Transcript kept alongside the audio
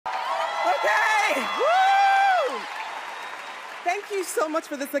Woo! Thank you so much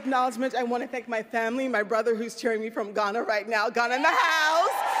for this acknowledgement. I want to thank my family, my brother who's cheering me from Ghana right now, Ghana in the house.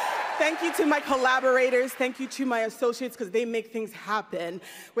 Thank you to my collaborators. Thank you to my associates, because they make things happen.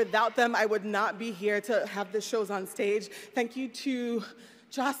 Without them, I would not be here to have the shows on stage. Thank you to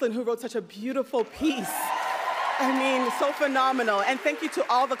Jocelyn, who wrote such a beautiful piece. I mean, so phenomenal. And thank you to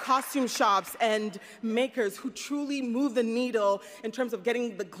all the costume shops and makers who truly move the needle in terms of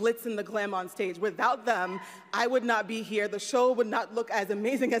getting the glitz and the glam on stage. Without them, I would not be here. The show would not look as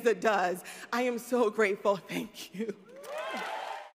amazing as it does. I am so grateful. Thank you.